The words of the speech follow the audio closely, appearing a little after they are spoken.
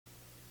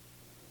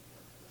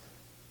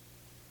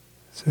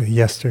So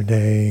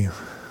yesterday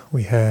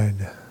we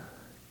had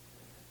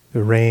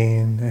the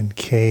rain and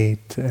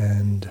Kate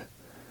and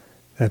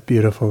that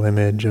beautiful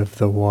image of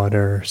the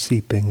water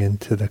seeping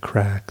into the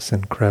cracks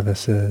and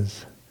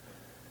crevices.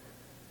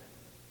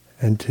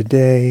 And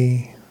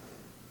today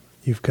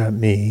you've got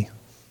me,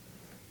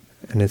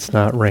 and it's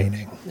not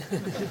raining.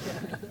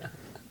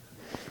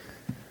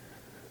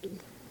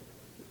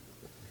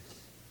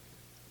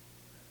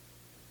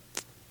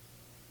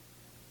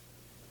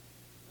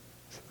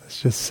 So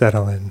let's just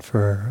settle in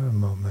for a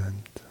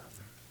moment.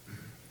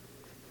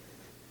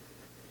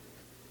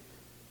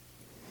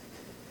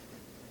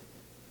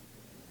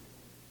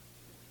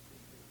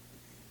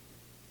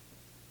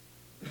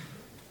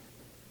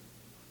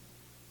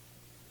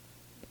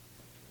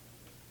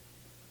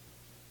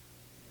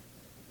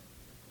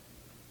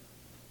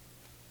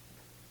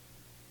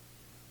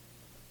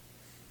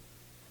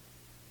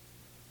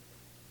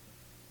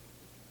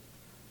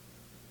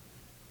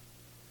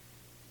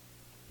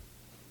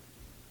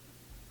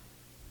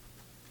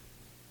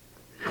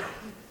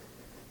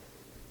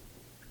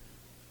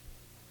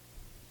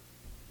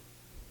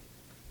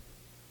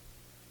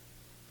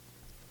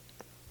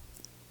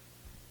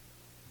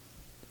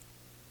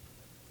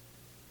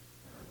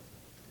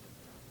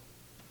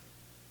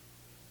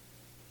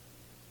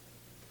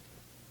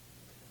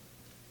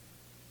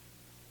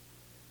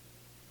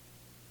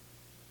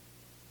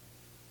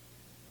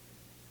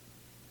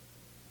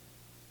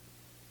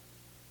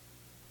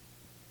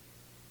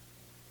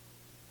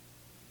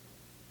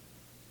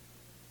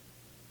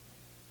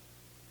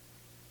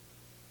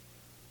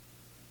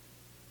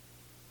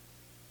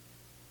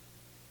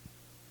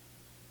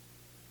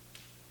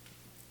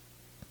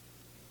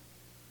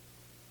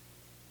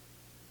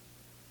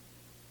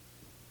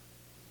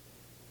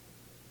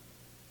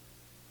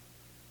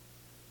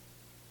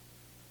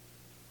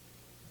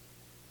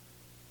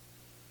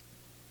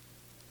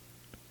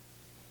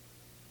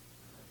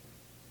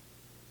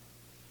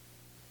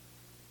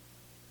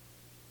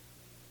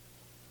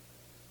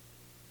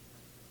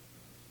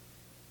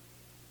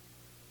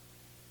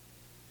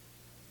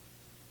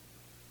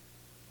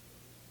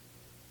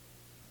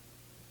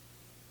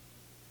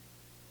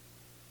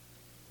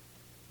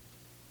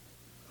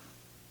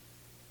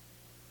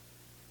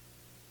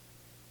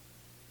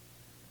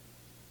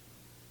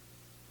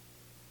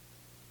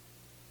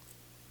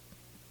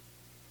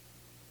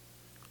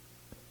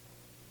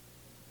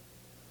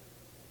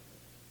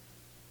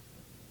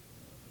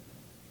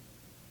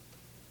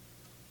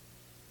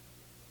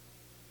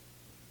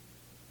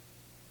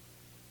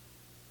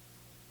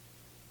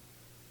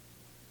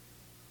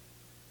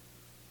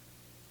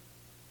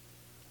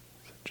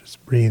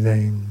 Just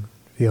breathing,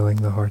 feeling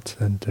the heart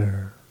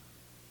center.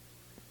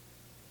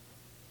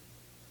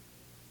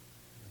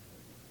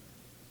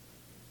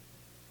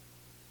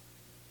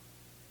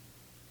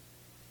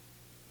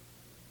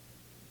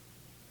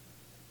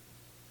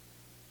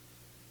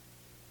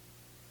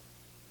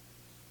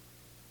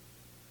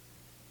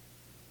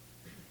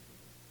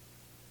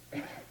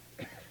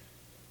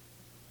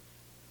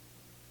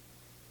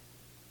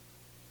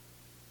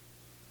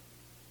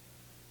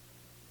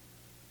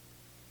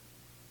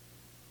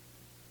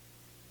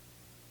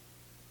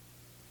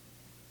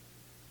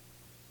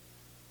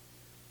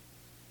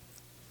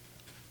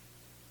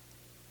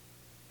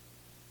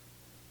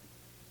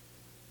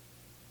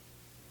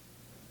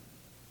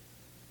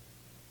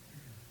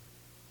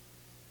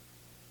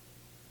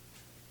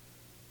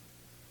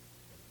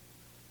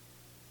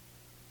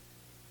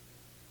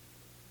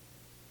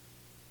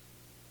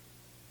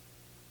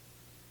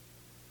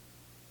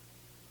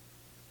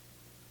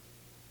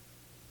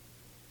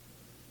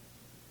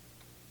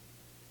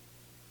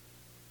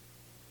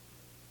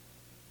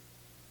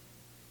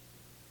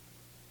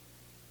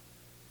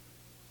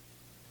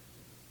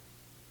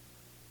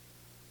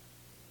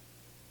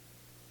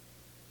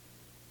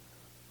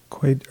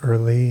 Quite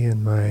early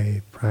in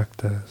my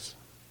practice,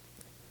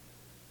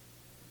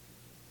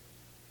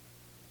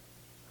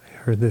 I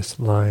heard this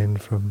line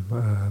from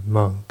a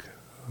monk,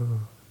 a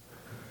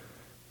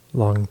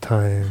long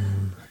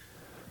time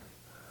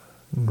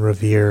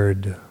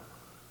revered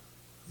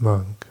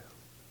monk.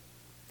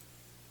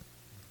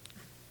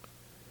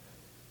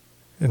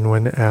 And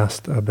when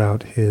asked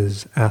about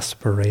his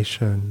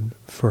aspiration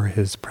for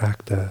his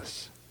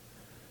practice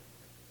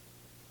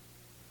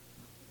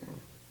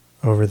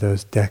over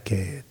those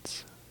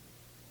decades,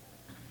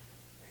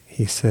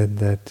 he said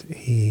that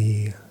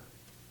he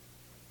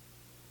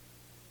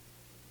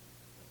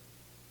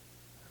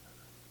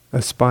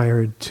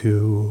aspired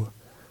to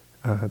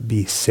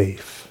be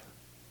safe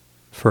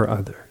for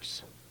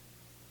others.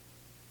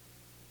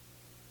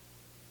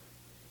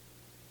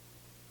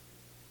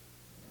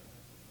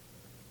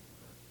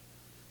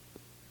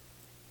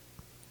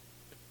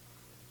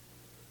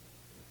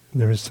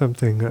 There is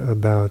something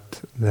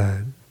about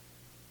that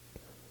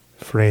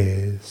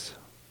phrase,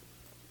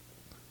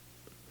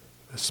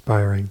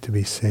 aspiring to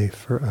be safe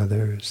for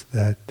others,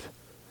 that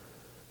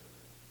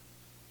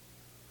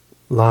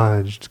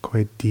lodged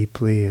quite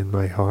deeply in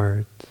my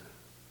heart.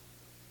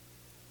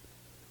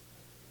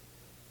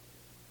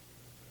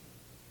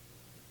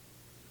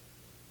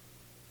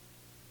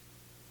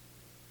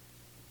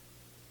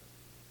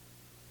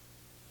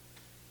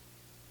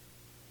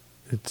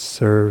 It's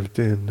served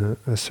in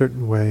a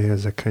certain way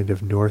as a kind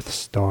of North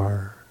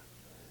Star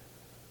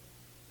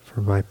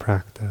for my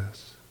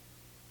practice.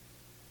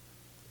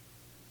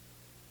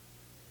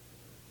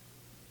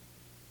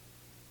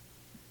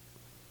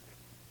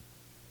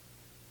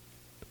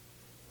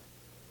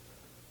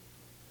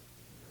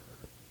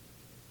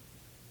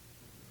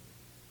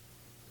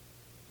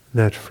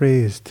 That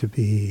phrase, to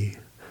be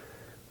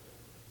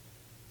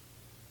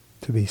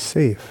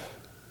safe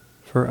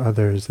for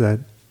others,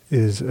 that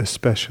is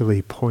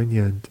especially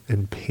poignant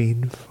and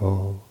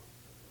painful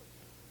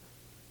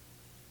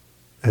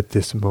at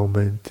this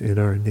moment in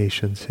our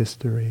nation's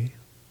history.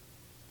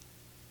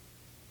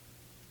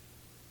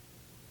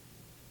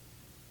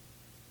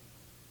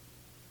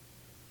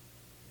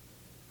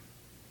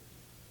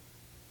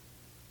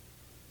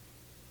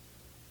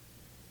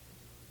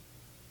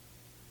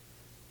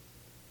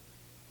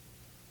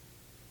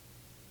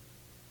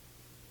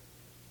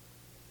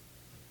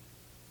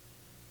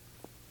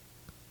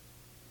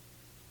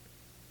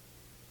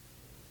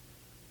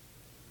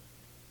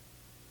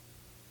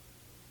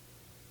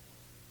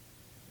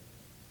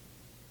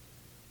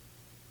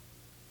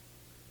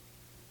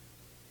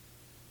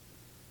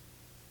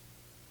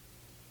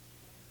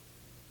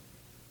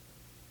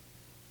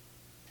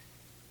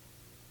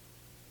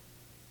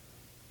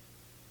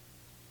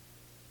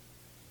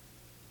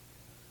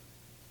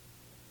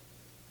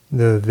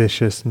 The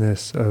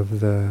viciousness of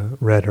the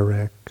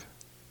rhetoric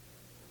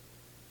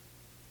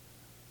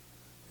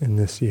in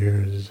this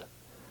year's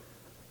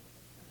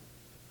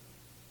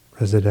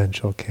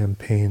presidential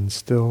campaign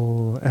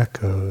still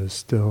echoes,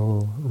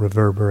 still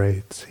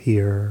reverberates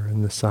here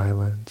in the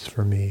silence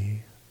for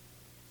me.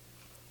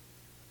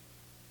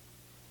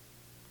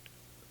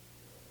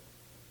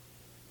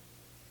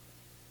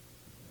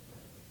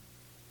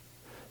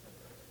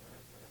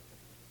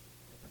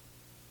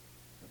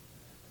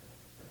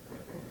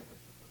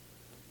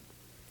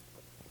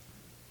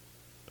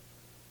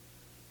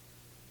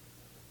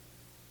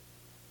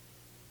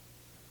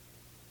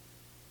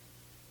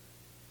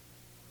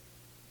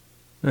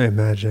 I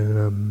imagine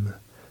I'm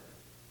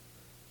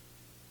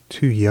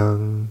too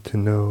young to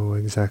know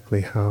exactly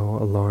how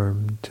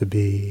alarmed to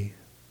be.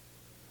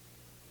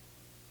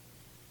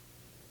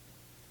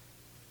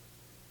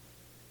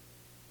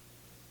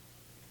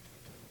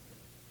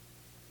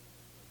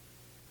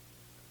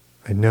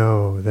 I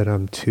know that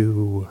I'm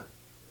too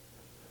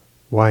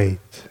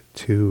white,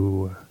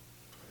 too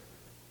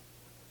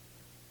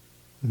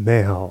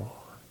male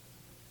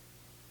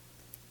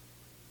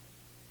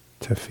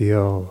to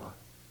feel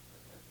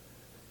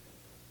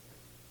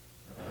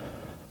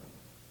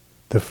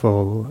the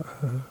full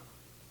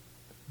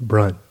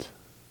brunt.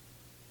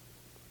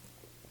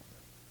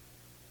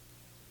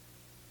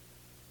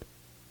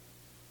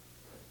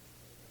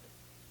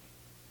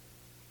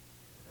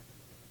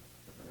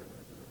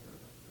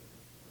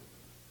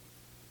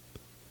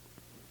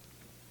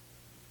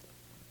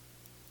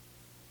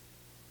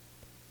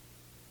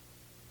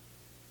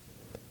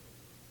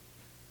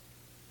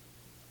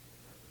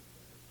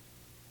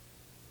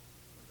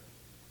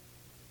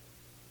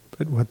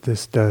 But what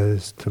this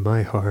does to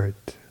my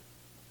heart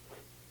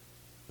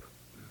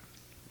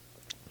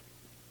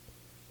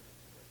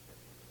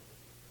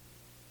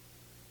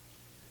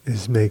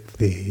is make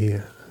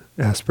the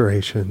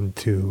aspiration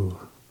to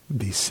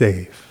be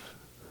safe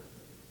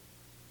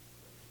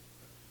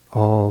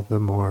all the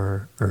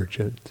more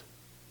urgent.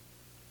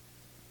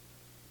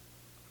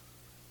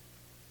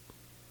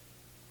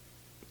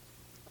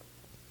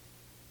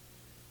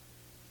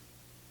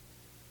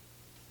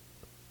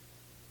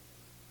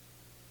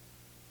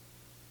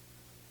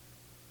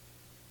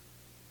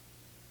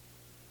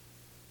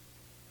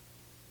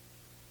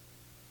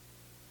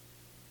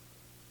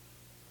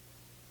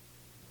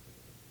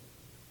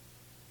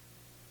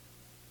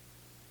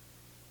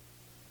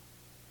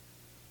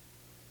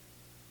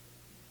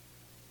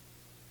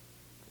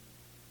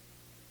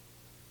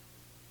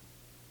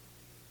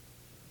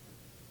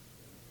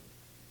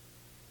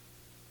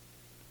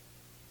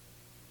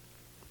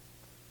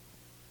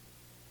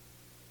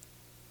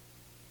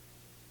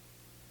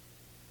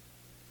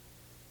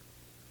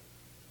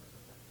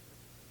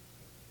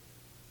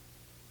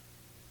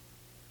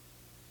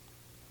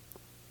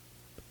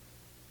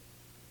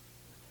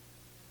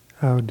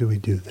 How do we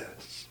do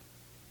this?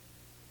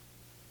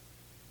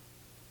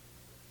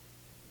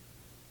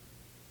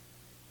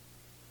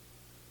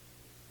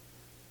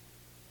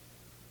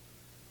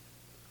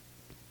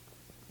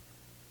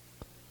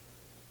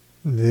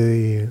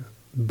 The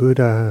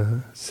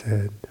Buddha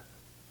said,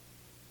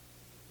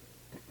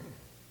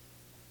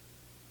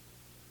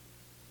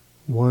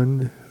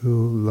 one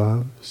who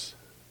loves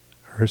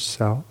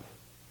herself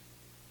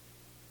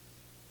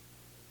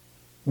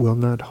will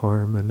not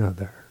harm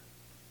another.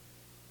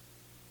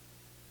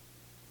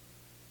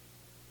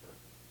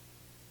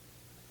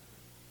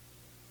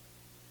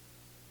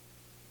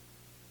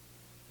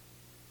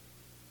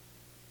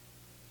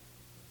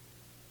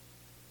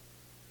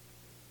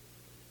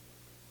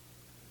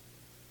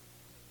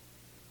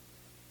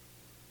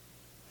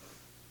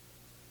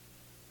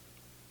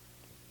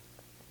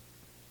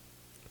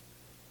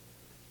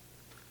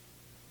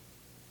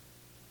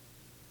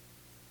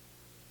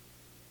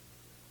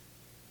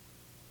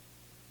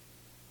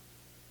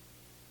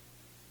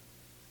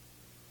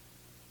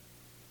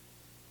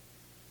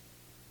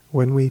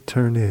 when we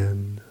turn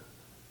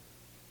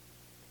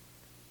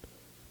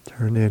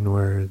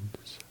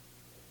inwards,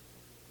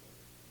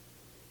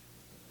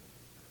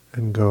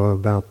 and go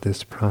about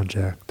this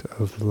project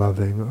of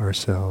loving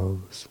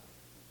ourselves,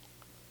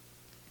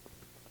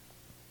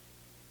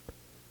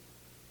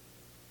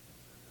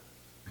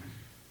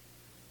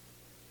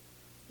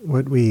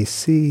 what we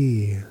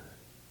see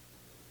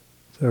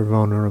is our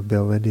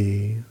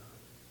vulnerability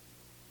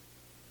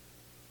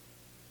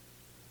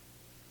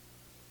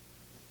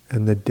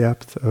and the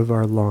depth of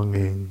our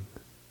longing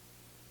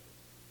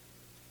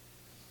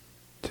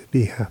to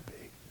be happy.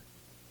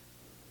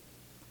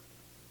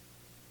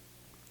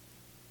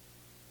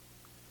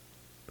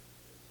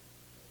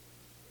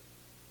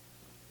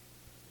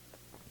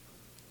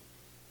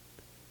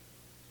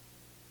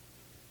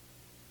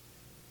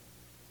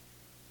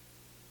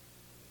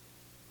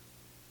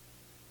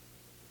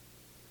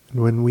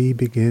 And when we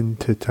begin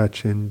to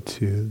touch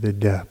into the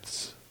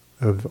depths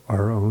of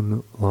our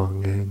own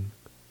longing,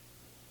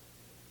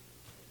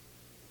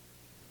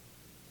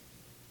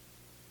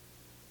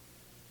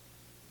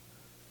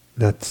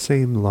 that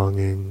same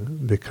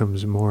longing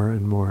becomes more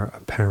and more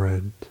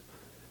apparent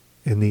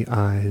in the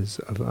eyes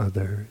of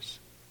others.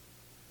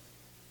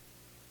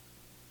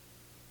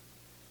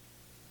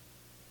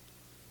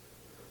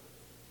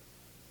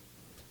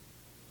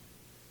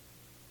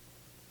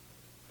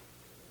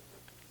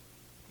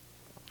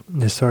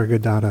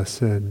 Nisargadatta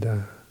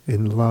said,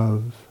 in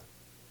love,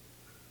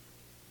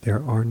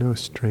 there are no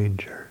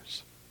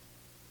strangers.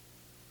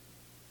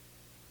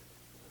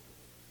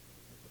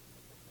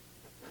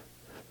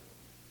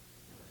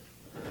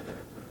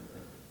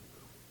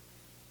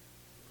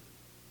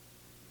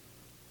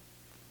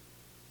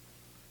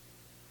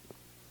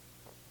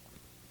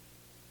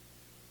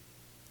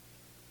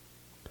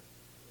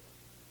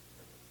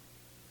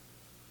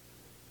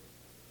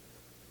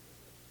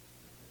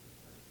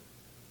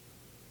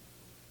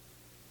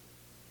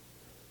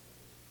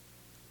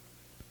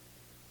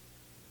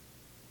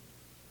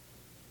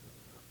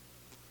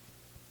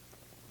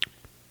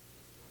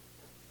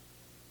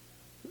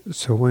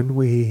 So when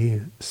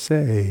we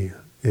say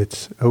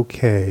it's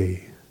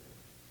okay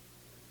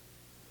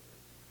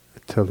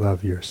to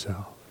love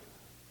yourself,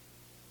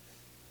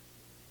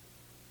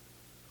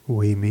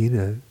 we mean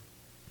it.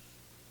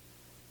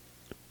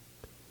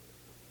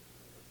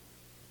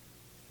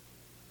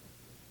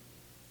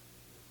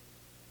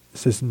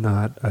 This is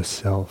not a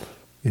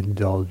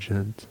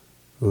self-indulgent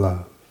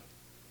love.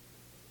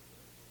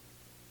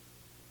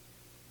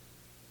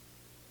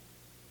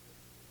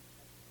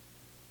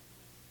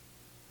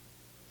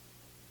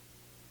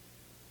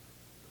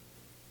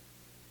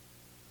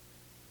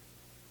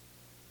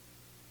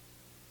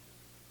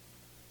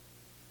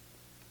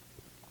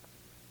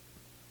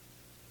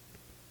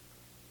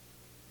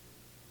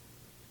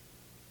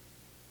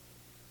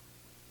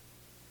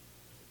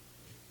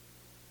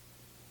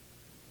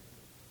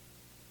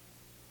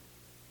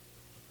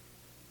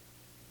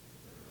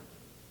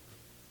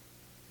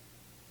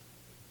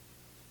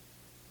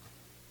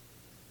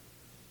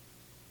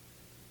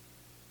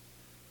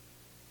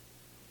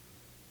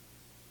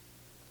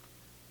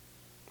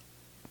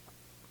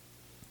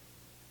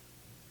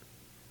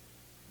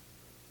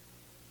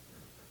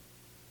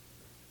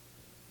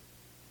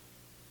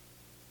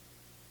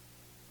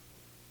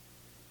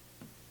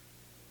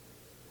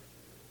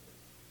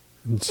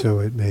 And so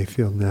it may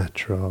feel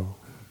natural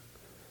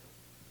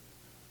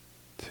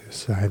to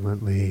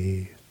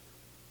silently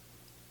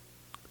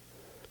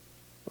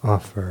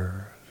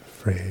offer a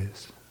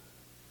phrase.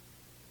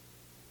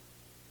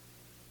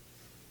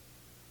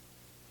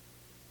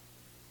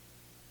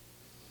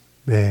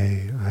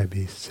 May I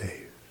be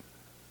safe.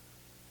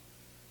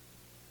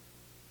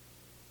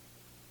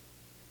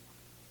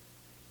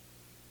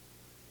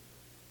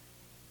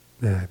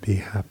 May I be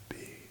happy.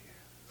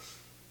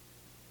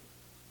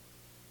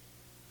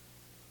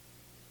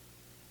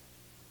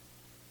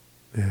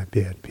 May I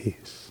be at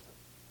peace.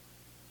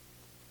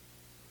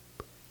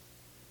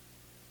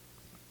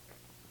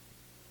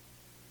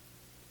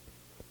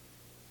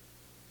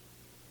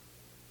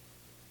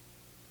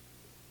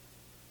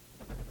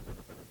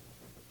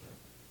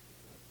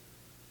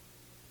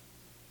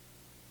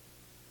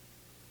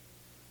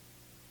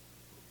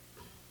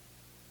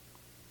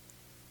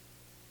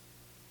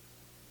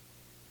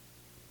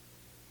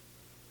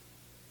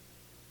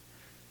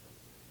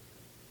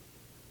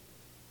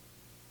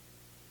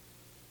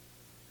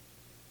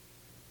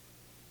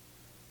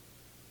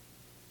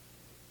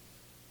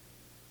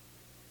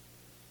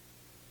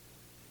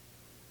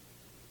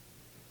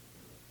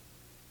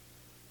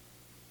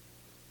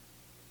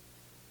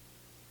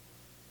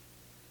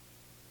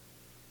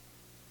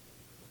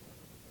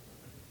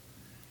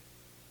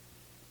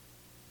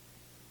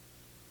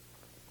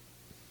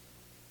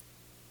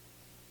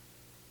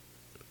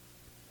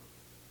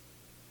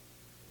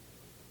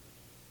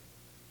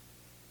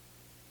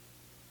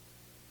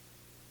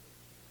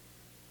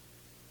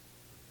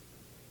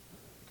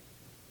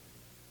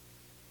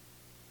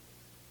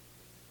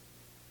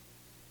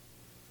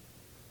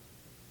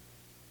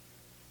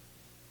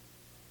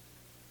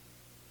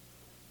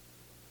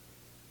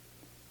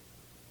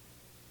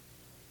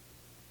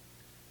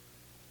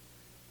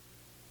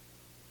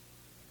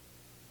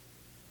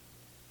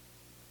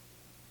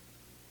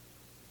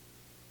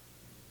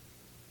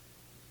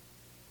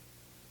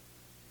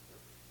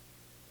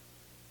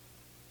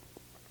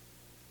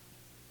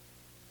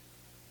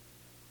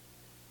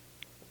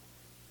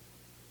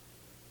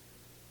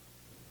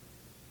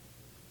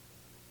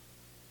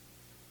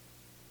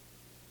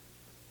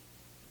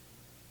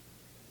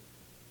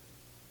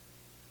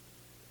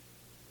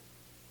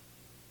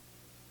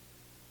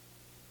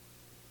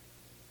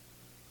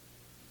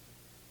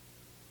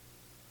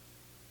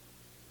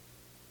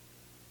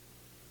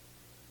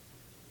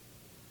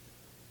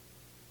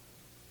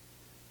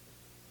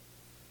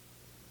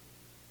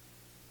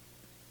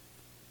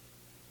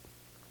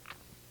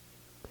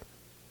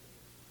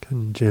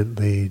 And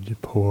gently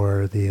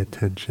pour the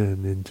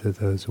attention into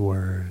those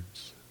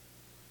words,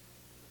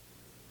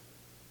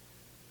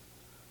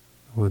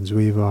 the ones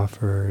we've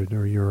offered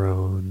or your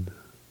own.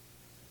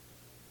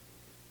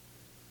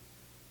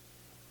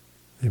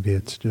 Maybe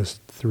it's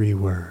just 3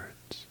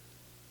 words.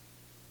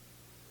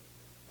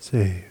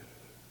 Safe,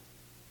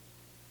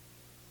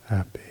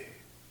 happy,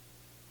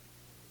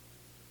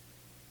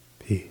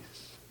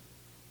 peace.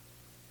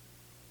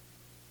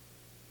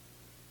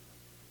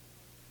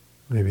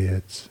 Maybe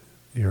it's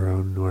your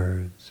own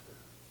words.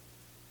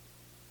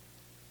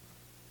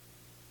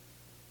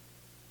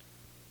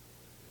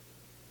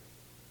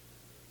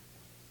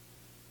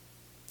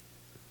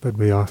 But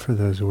we offer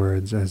those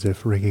words as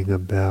if ringing a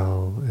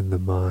bell in the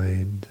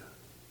mind.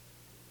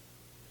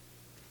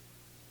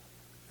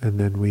 And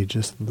then we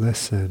just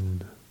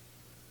listen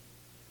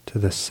to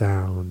the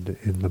sound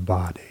in the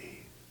body.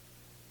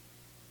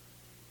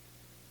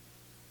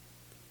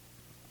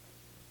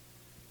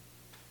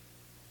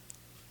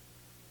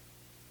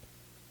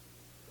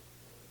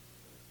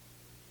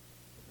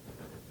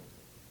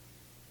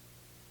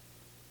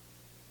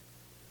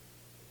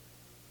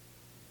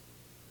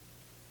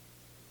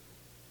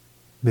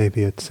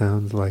 Maybe it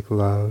sounds like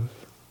love,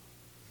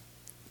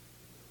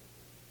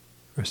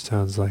 or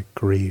sounds like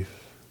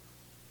grief,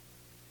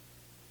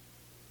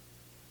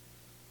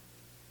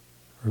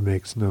 or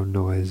makes no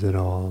noise at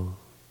all.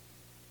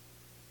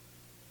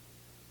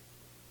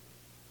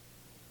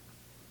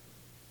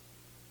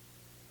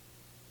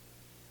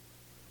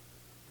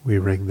 We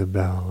ring the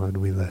bell and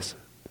we listen.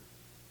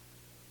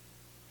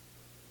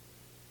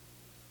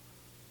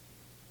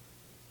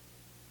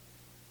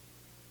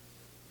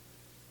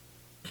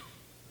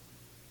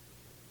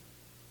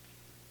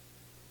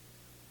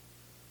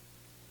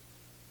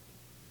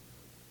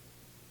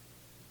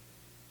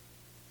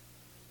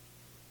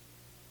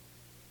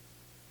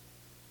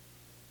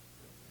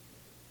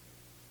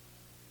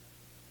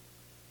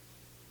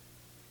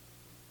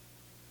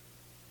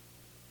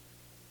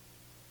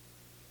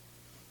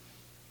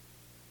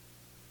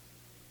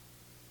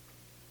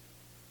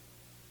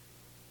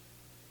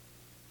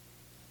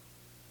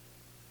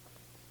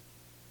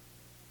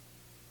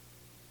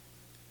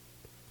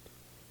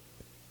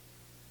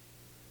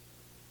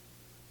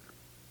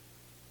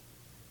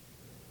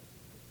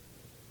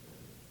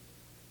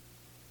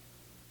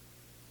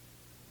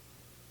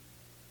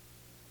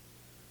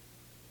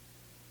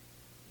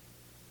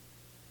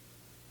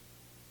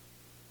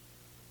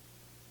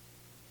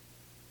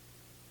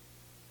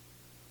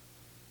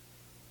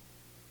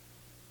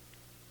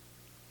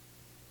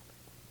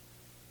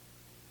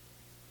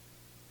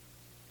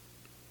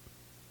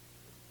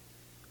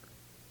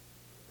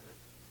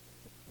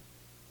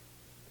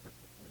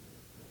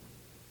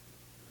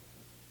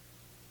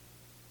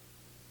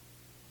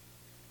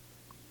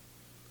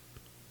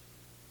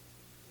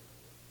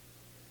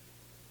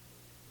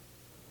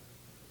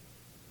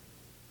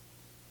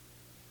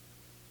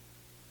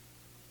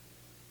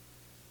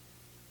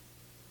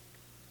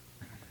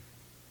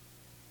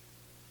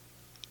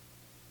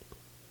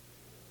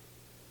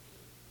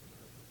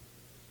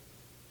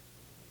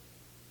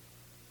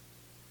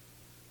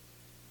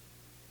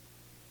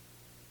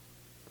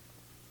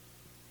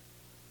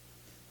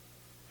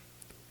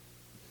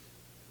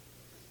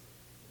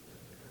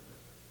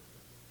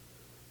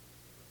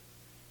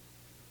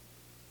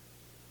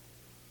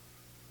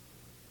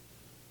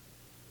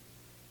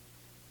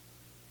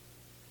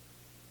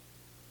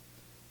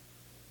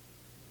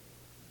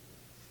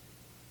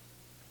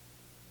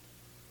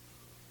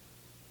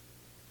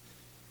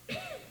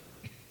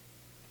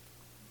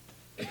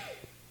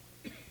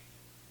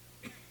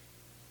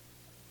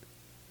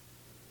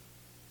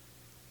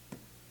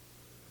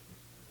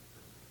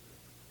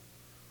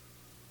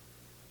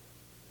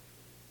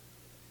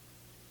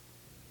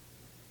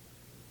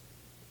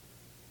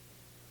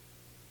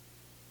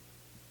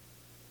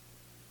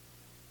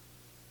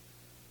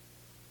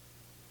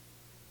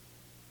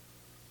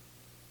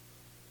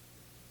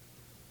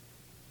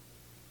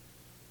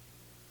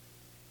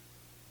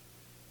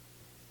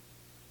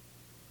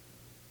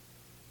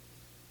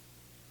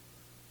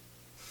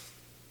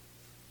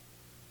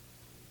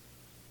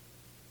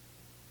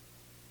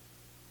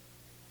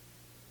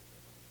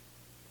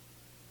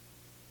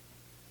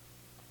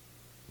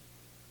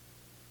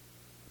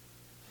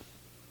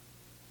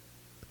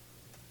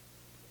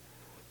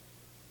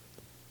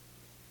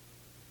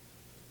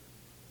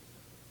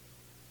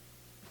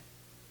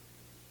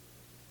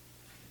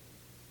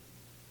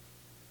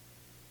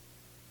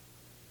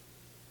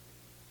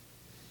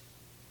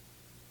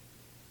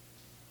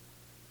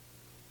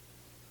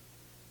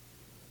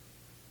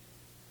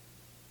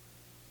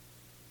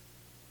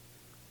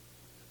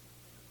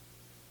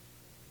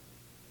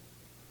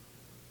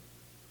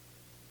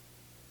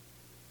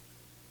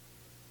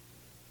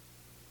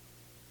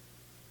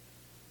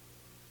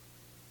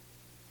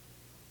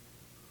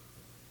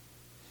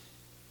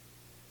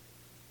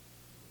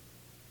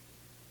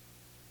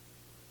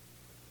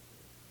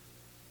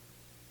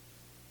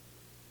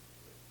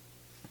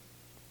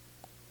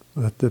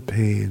 Let the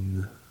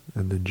pain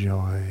and the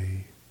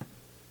joy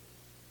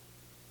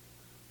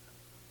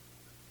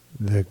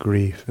the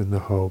grief and the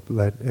hope,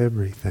 let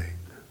everything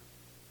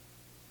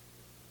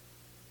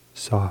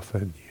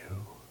soften you.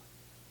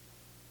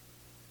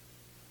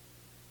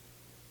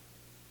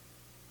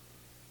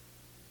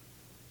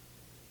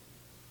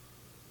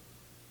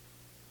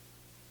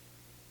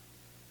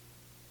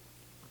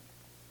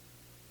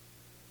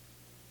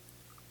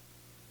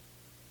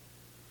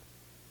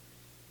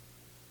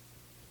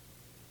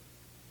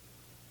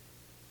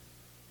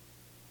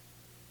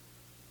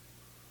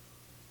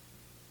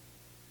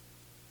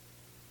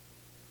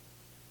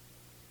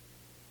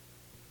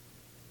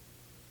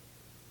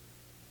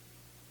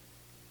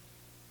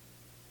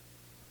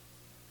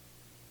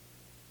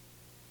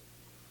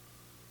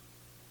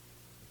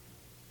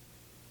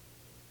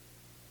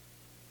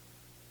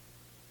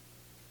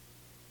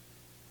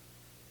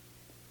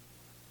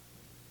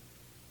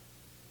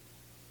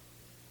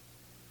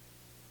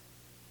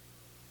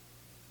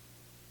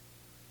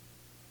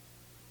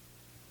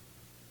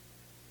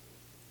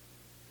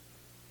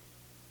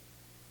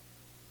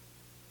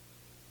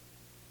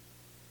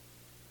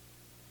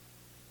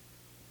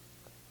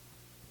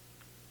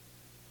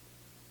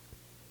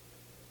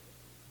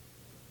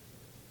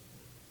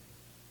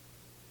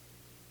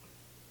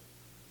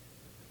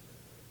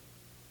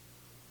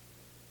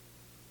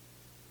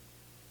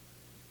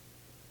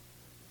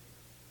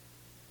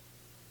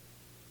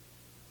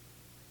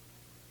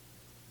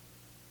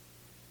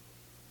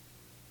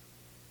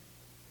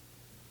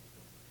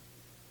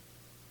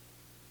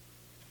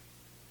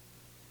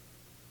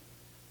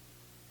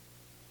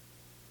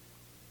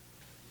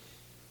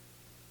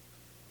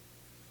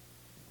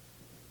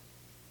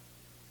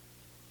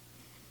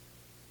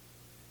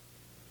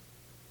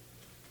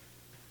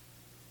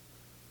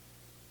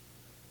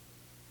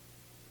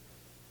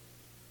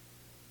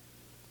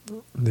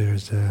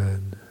 There's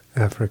an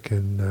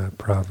African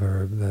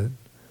proverb that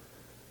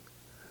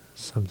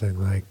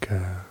something like,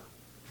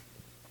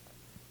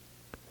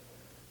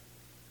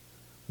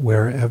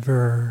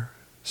 wherever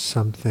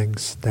something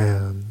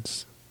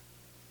stands,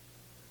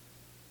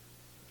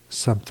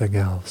 something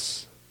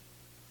else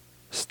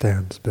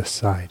stands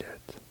beside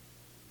it.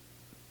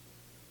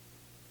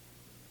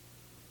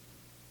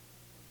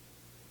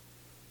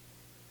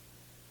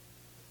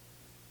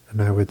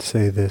 And I would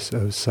say this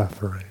of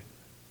suffering.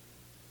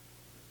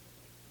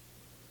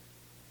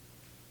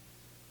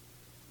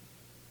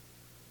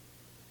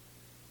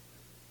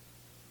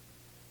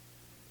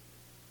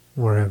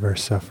 Wherever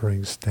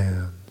suffering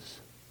stands,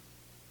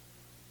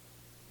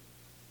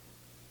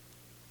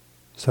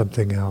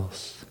 something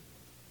else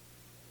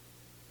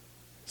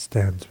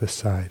stands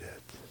beside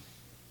it.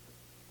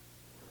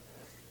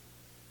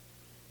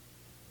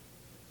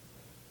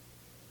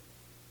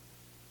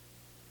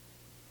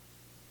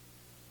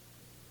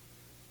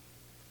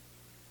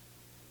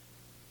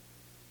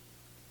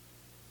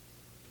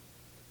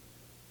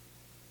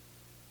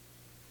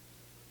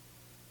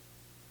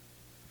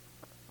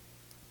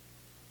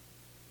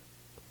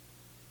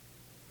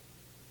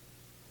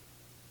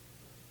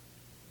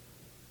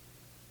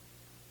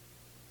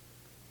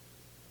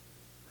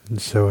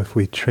 And so if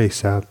we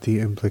trace out the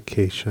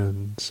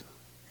implications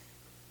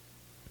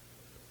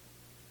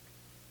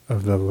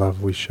of the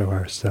love we show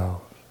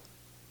ourselves,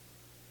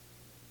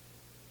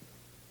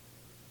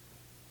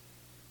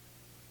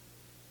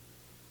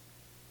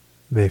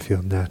 it may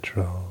feel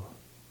natural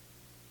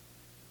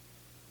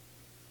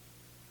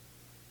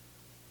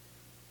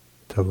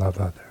to love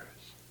others.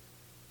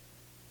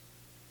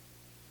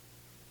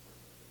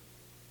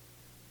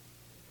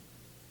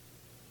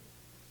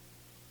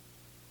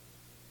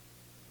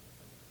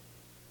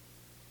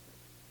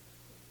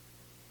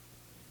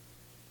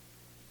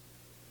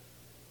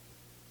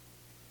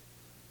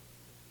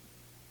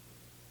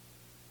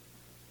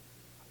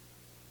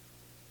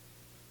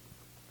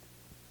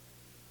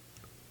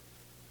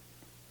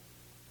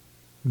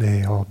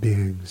 May all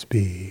beings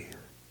be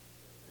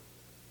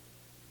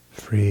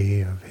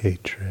free of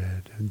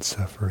hatred and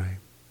suffering.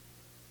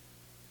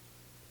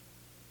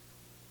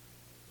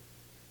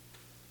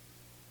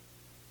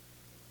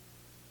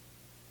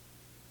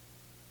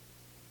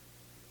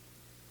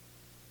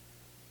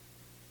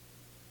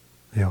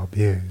 May all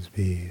beings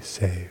be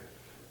safe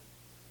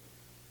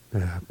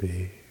and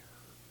happy.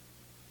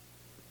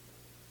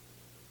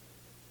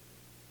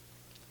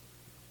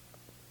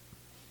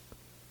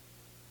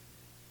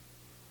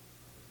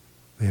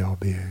 May all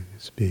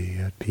beings be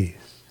at peace.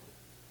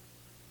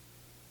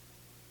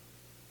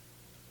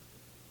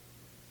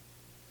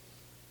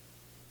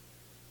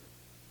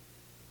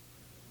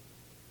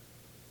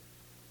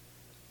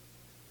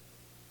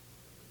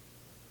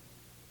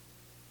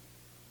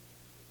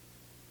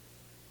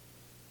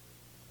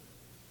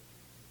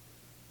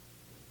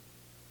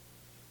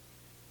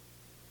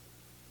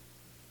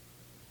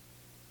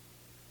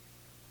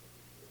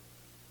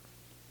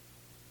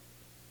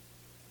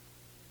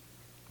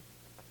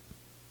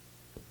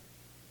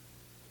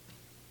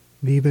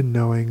 And even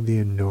knowing the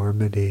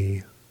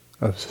enormity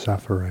of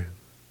suffering,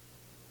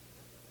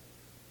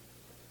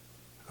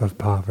 of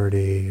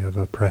poverty, of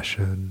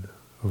oppression,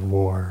 of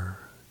war,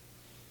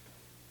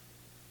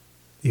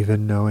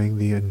 even knowing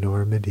the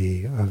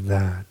enormity of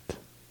that,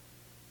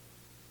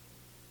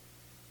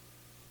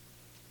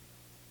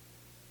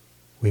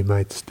 we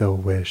might still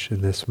wish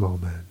in this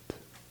moment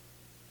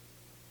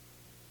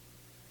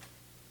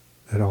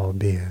that all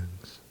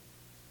beings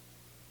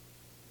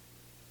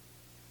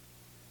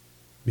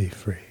be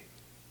free.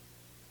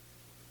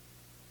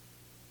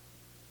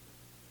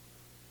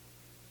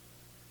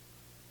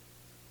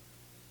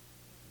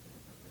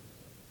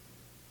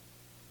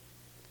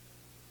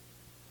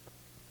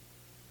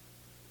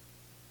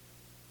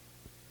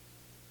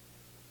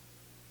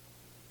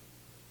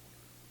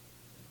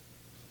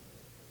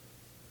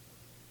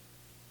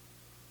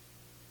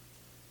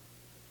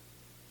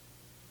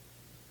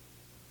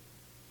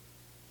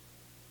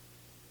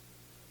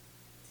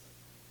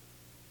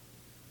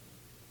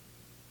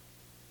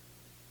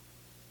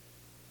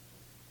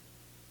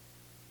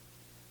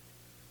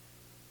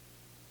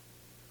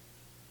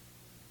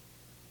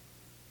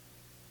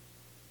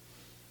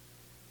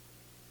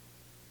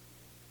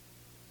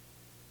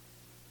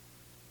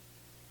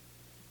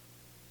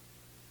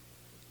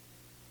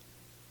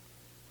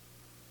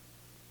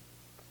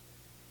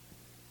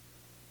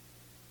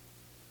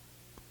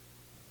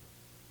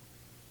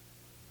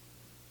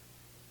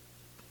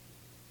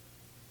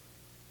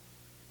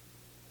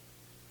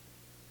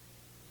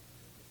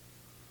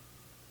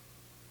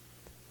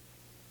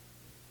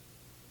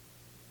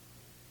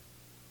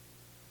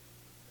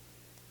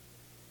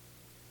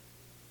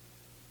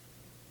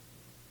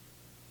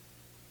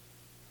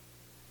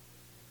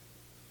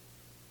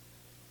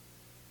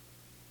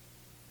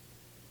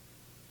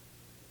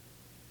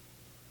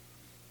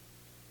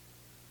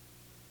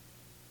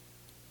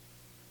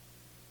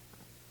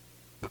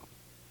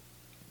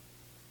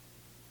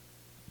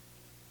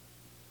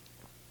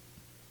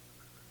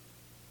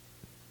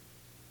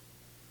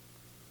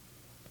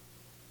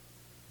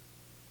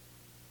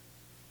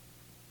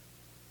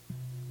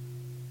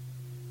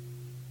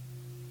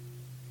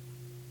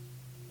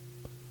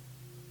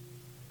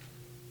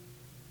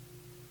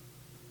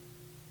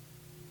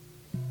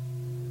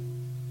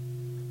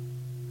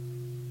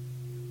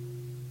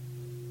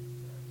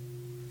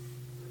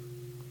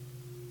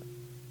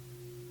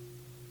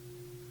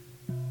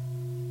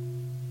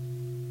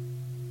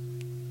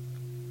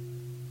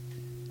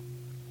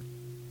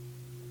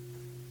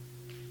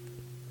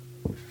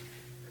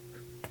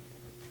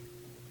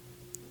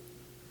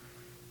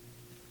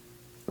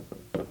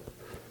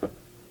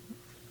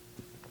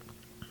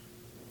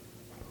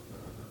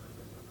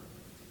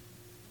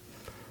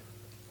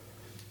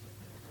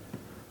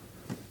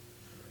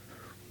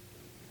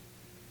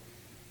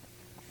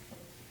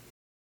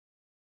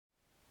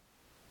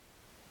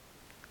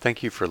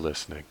 Thank you for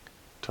listening.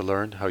 To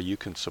learn how you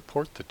can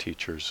support the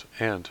teachers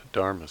and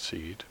Dharma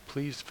Seed,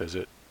 please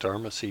visit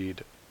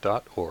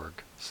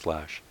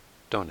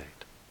dharmaseed.org/donate.